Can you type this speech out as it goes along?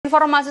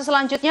Informasi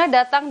selanjutnya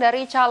datang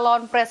dari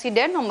calon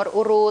presiden nomor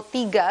urut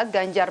 3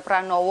 Ganjar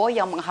Pranowo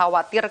yang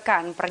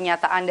mengkhawatirkan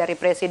pernyataan dari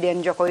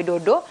Presiden Joko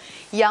Widodo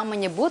yang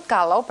menyebut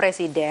kalau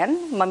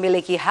presiden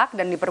memiliki hak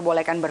dan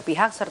diperbolehkan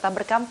berpihak serta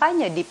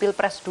berkampanye di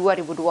Pilpres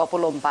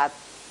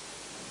 2024.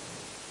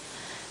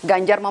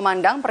 Ganjar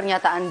memandang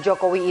pernyataan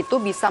Jokowi itu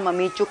bisa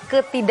memicu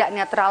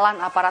ketidaknetralan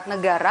aparat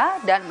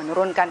negara dan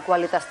menurunkan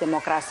kualitas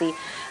demokrasi.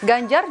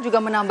 Ganjar juga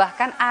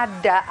menambahkan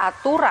ada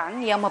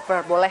aturan yang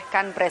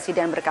memperbolehkan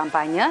presiden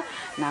berkampanye,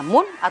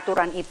 namun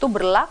aturan itu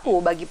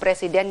berlaku bagi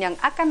presiden yang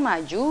akan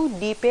maju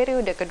di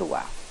periode kedua.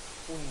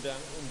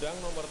 Undang-Undang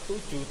nomor 7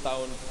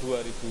 tahun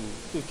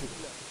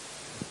 2017.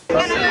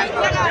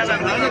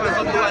 Sebenarnya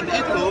ketentuan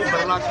itu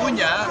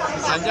berlakunya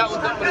hanya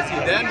untuk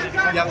presiden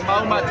yang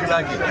mau maju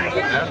lagi,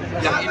 ya,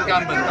 yang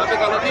incumbent. Tapi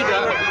kalau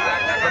tidak,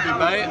 lebih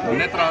baik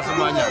netral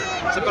semuanya.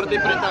 Seperti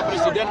perintah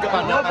presiden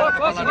kepada para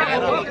kepala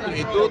daerah waktu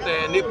itu,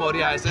 TNI,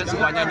 Polri, ASN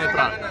semuanya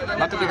netral.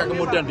 Nah, ketika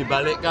kemudian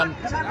dibalikkan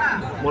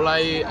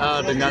mulai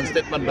dengan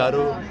statement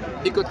baru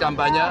ikut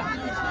kampanye,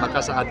 maka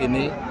saat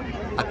ini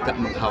agak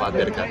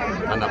mengkhawatirkan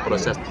karena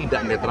proses tidak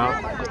netral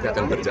pasti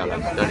akan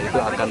berjalan dan itu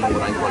akan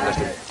mengurangi kualitas.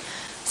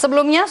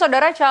 Sebelumnya,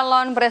 saudara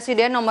calon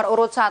presiden nomor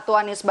urut 1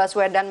 Anies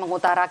Baswedan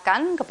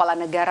mengutarakan kepala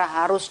negara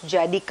harus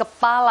jadi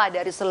kepala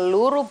dari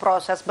seluruh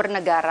proses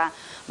bernegara.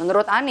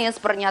 Menurut Anies,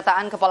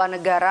 pernyataan kepala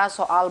negara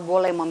soal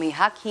boleh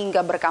memihak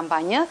hingga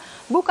berkampanye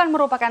bukan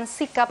merupakan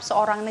sikap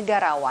seorang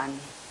negarawan.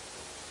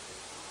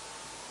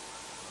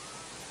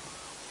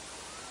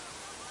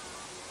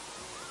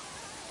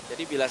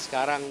 Jadi bila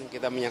sekarang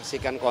kita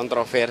menyaksikan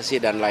kontroversi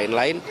dan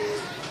lain-lain,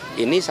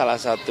 ini salah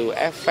satu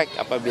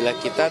efek apabila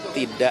kita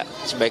tidak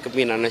sebagai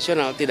kepimpinan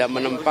nasional tidak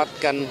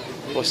menempatkan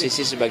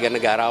posisi sebagai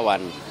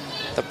negarawan,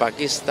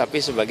 tapi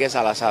sebagai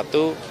salah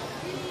satu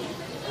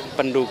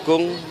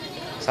pendukung,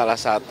 salah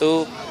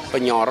satu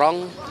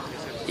penyorong,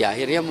 ya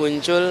akhirnya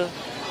muncul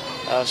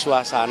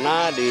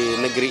suasana di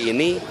negeri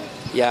ini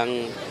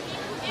yang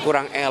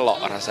kurang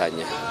elok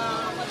rasanya.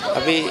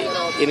 Tapi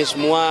ini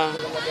semua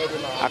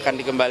akan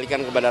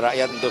dikembalikan kepada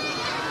rakyat untuk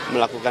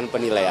melakukan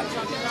penilaian.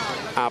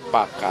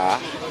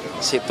 Apakah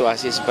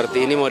situasi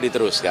seperti ini mau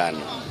diteruskan?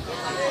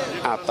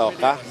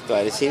 Ataukah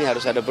situasi ini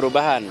harus ada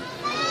perubahan?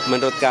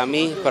 Menurut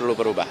kami perlu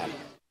perubahan.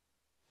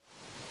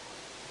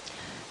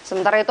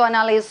 Sementara itu,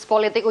 analis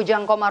politik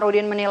Ujang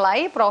Komarudin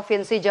menilai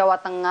Provinsi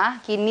Jawa Tengah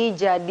kini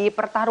jadi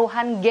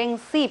pertaruhan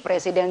gengsi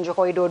Presiden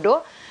Joko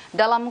Widodo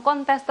dalam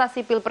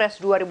kontestasi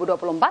Pilpres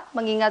 2024,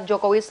 mengingat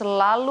Jokowi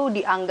selalu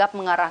dianggap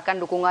mengarahkan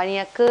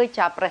dukungannya ke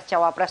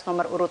Capres-Cawapres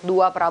nomor urut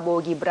 2 Prabowo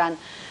Gibran.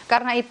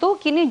 Karena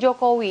itu, kini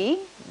Jokowi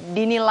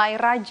dinilai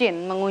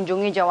rajin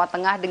mengunjungi Jawa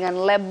Tengah dengan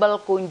label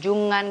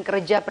kunjungan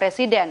kerja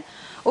Presiden.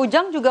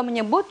 Ujang juga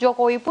menyebut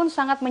Jokowi pun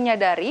sangat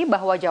menyadari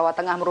bahwa Jawa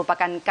Tengah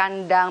merupakan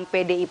kandang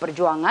PDI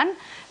Perjuangan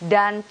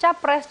dan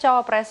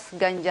Capres-Cawapres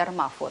Ganjar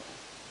Mahfud.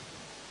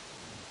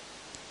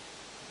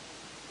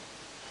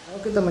 Kalau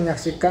kita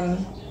menyaksikan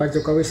Pak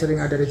Jokowi sering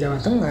ada di Jawa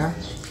Tengah,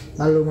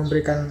 lalu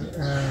memberikan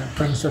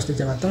bansos di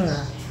Jawa Tengah,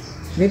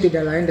 ini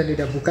tidak lain dan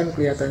tidak bukan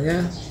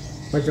kelihatannya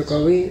Pak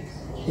Jokowi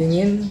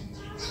ingin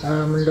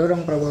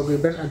mendorong Prabowo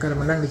Gibran agar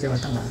menang di Jawa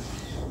Tengah.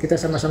 Kita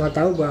sama-sama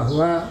tahu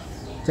bahwa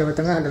Jawa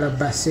Tengah adalah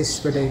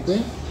basis PDIP,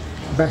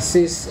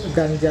 basis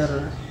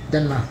Ganjar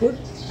dan Mahfud,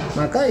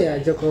 maka ya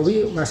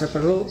Jokowi merasa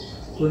perlu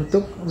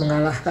untuk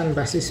mengalahkan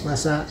basis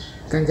masa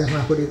Ganjar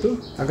Mahfud itu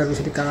agar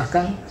bisa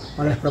dikalahkan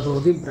oleh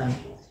Prabowo Gibran.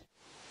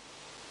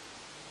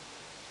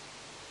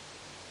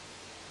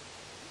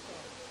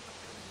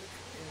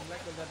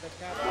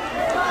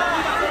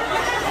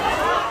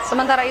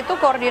 Sementara itu,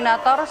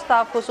 Koordinator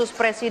Staf Khusus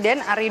Presiden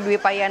Ari Dwi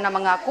Payana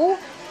mengaku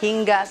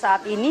hingga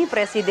saat ini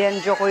Presiden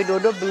Joko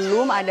Widodo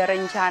belum ada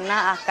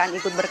rencana akan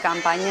ikut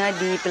berkampanye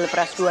di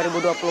Pilpres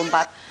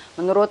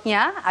 2024.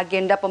 Menurutnya,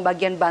 agenda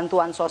pembagian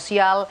bantuan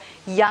sosial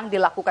yang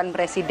dilakukan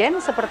Presiden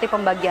seperti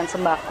pembagian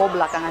sembako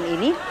belakangan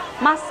ini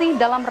masih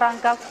dalam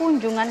rangka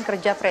kunjungan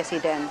kerja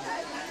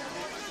Presiden.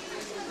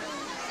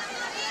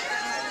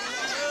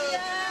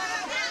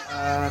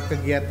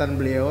 Kegiatan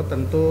beliau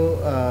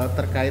tentu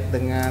terkait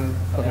dengan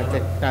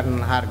pengecekan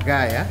harga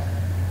ya,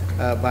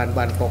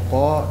 bahan-bahan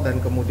pokok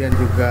dan kemudian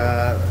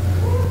juga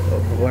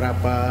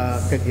beberapa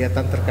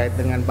kegiatan terkait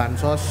dengan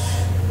bansos,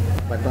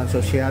 bantuan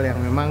sosial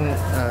yang memang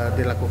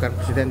dilakukan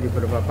Presiden di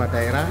beberapa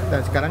daerah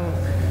dan sekarang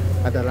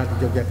adalah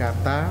di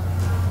Yogyakarta.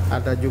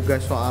 Ada juga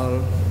soal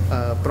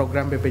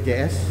program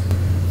BPJS.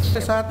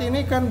 Saat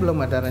ini kan belum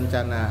ada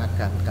rencana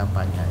akan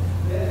kampanye.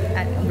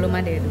 Belum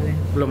ada ya?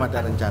 Belum ada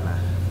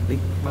rencana.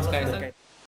 Mas Kaisang.